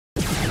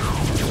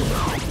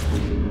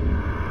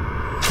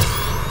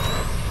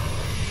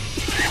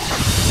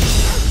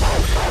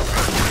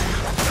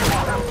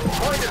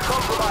is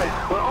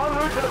compromised. We're en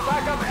route to the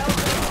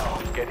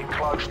backup. Getting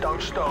close,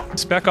 don't stop.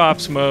 Spec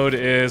Ops mode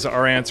is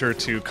our answer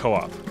to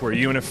co-op, where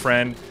you and a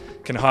friend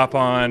can hop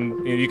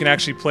on. You can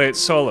actually play it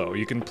solo.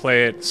 You can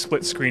play it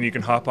split screen. You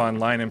can hop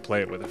online and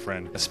play it with a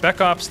friend.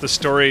 Spec Ops, the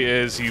story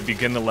is you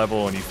begin the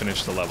level and you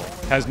finish the level.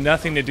 It has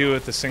nothing to do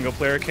with the single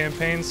player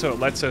campaign, so it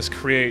lets us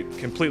create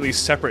completely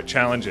separate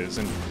challenges,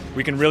 and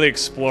we can really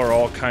explore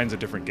all kinds of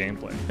different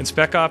gameplay. In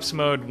Spec Ops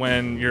mode,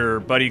 when your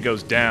buddy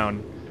goes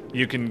down,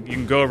 you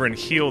can go over and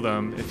heal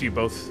them. If you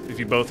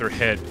both are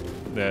hit,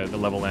 the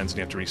level ends and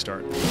you have to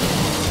restart.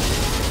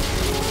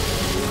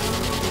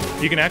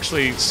 You can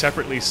actually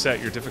separately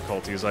set your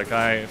difficulties. Like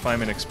if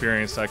I'm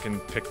inexperienced, I can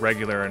pick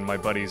regular, and my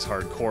buddy's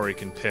hardcore, he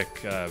can pick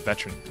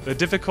veteran. The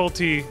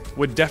difficulty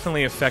would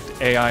definitely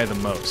affect AI the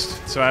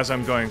most. So as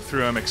I'm going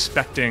through, I'm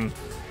expecting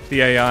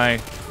the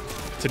AI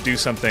to do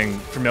something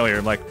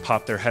familiar, like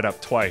pop their head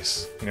up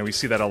twice. You know, we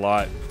see that a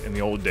lot in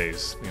the old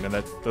days. You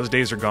know, those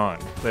days are gone.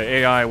 The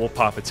AI will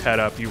pop its head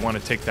up, you want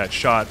to take that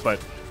shot,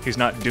 but he's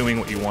not doing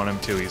what you want him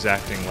to. He's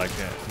acting like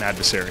an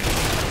adversary.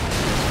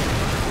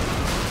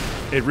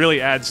 It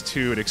really adds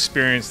to an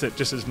experience that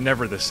just is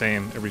never the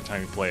same every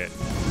time you play it.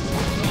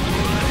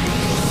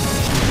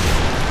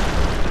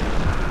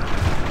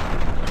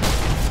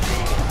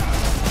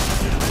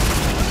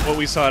 What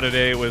we saw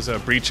today was a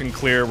breach and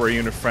clear, where you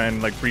and a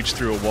friend breach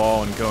through a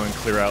wall and go and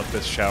clear out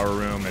this shower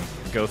room and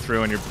go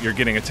through, and you're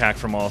getting attacked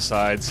from all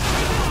sides.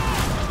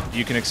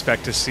 You can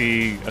expect to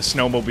see a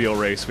snowmobile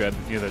race. We had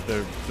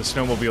the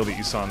snowmobile that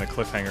you saw in the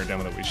cliffhanger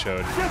demo that we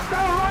showed. Just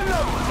outrun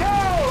them!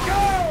 Go!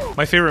 Go!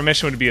 My favorite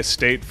mission would be a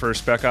state for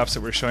Spec Ops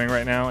that we're showing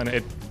right now, and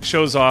it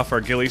shows off our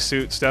ghillie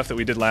suit stuff that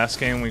we did last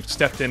game. We've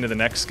stepped into the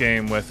next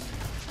game with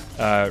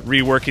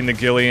reworking the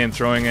ghillie and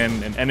throwing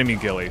in an enemy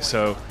ghillie.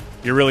 So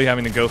you're really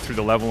having to go through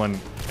the level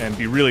and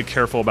be really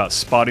careful about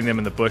spotting them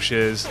in the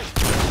bushes.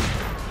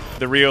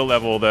 The Rio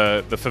level,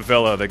 the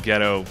favela, the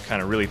ghetto,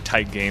 kind of really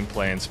tight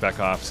gameplay in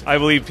Spec Ops. I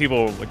believe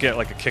people get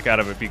a kick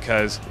out of it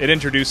because it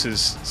introduces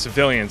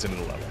civilians into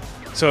the level.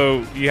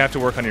 So you have to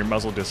work on your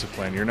muzzle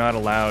discipline. You're not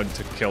allowed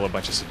to kill a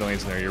bunch of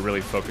civilians in there. You're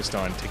really focused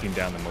on taking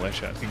down the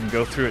militia. You can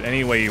go through it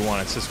any way you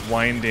want. It's this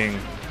winding,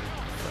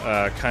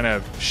 kind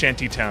of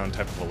shantytown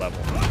type of a level.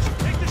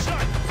 He's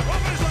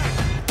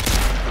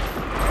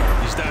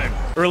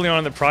down. Early on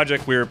in the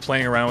project, we were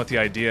playing around with the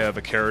idea of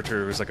a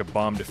character who's like a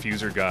bomb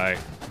diffuser guy,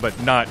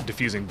 but not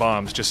diffusing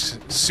bombs,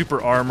 just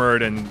super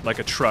armored and like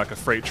a truck, a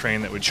freight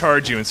train that would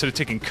charge you. Instead of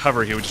taking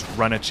cover, he would just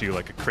run at you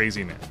like a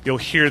crazy man. You'll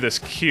hear this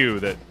cue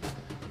that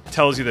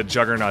tells you that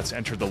juggernauts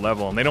entered the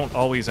level, and they don't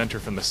always enter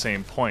from the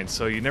same point,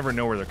 so you never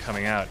know where they're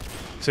coming out.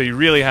 So you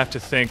really have to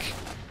think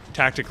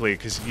tactically,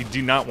 because you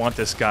do not want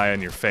this guy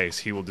on your face.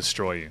 He will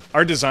destroy you.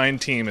 Our design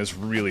team is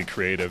really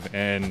creative,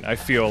 and I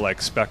feel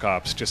like Spec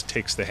Ops just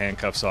takes the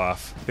handcuffs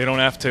off. They don't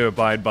have to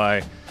abide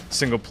by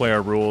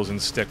single-player rules and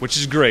stick, which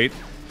is great,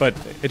 but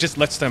it just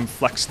lets them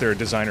flex their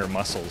designer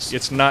muscles.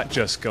 It's not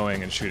just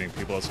going and shooting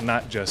people. It's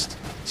not just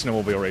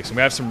snowmobile racing.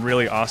 We have some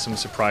really awesome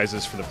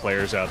surprises for the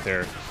players out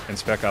there in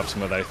Spec Ops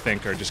mode that I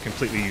think are just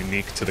completely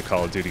unique to the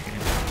Call of Duty game.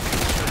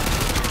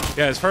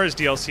 Yeah, as far as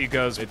DLC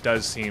goes, it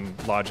does seem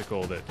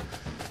logical that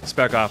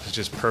Spec Ops is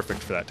just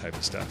perfect for that type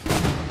of stuff.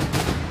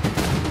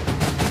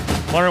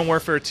 Modern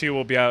Warfare 2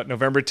 will be out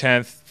November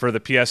 10th for the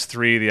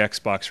PS3, the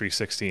Xbox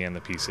 360, and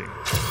the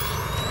PC.